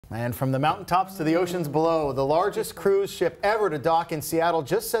And from the mountaintops to the oceans below, the largest cruise ship ever to dock in Seattle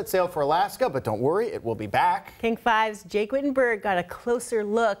just set sail for Alaska, but don't worry, it will be back. King 5's Jake Whittenberg got a closer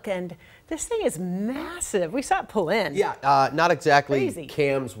look, and this thing is massive. We saw it pull in. Yeah, not exactly Crazy.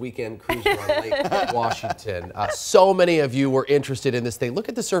 Cam's weekend cruise on Lake Washington. So many of you were interested in this thing. Look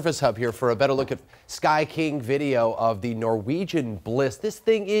at the Surface Hub here for a better look at Sky King video of the Norwegian Bliss. This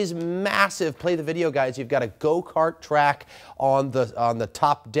thing is massive. Play the video, guys. You've got a go-kart track on the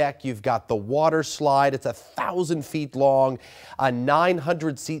top deck. You've got the water slide. It's 1,000 feet long, a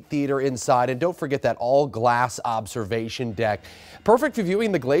 900-seat theater inside, and don't forget that all-glass observation deck. Perfect for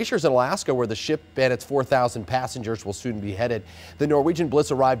viewing the glaciers in Alaska, where the ship and its 4,000 passengers will soon be headed. The Norwegian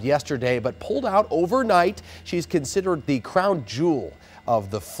Bliss arrived yesterday, but pulled out overnight. She's considered the crown jewel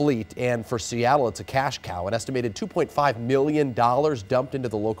of the fleet, and for Seattle, it's a cash cow. An estimated $2.5 million dumped into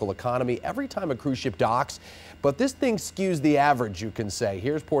the local economy every time a cruise ship docks. But this thing skews the average, you can say.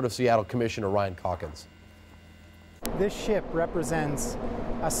 Here's Port of Seattle Commissioner Ryan Calkins. This ship represents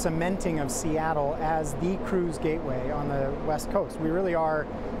a cementing of Seattle as the cruise gateway on the West Coast. We really are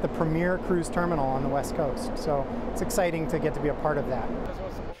the premier cruise terminal on the West Coast, so it's exciting to get to be a part of that.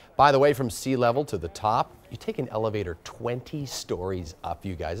 By the way, from sea level to the top, you take an elevator 20 stories up,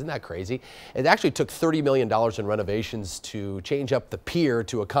 you guys. Isn't that crazy? It actually took $30 million in renovations to change up the pier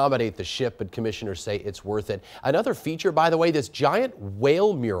to accommodate the ship, but commissioners say it's worth it. Another feature, by the way, this giant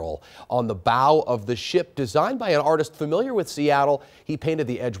whale mural on the bow of the ship, designed by an artist familiar with Seattle. He painted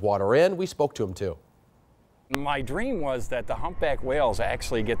the Edgewater in. We spoke to him, too. My dream was that the humpback whales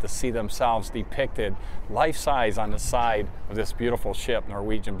actually get to see themselves depicted life-size on the side of this beautiful ship,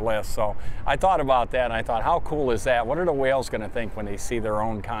 Norwegian Bliss. So I thought about that, and I thought, how cool is that? What are the whales going to think when they see their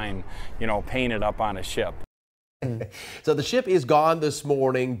own kind, you know, painted up on a ship? So the ship is gone this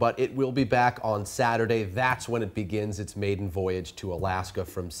morning, but it will be back on Saturday. That's when it begins its maiden voyage to Alaska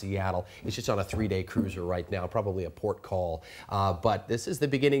from Seattle. It's just on a 3-day cruiser right now, probably a port call. But this is the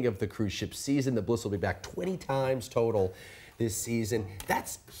beginning of the cruise ship season. The Bliss will be back 20 times total this season.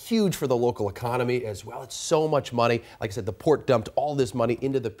 That's huge for the local economy as well. It's so much money. Like I said, the port dumped all this money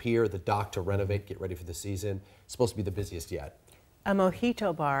into the pier, the dock to renovate, get ready for the season. It's supposed to be the busiest yet. A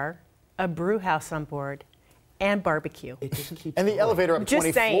mojito bar, a brew house on board, and barbecue. It just keeps And the going. elevator up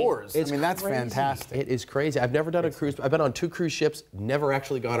 20 floors. It's I mean, that's crazy. fantastic. It is crazy. I've never done a cruise. I've been on 2 cruise ships, never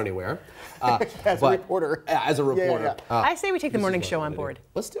actually gone anywhere. As a reporter. As a reporter. I say we take the morning show on board.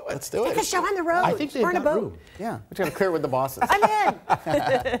 Let's do it. Let's do it. Take a show on the road. I think they've or in a got boat. room. Yeah, we just got to clear it with the bosses. I'm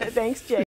in. Thanks, Jake.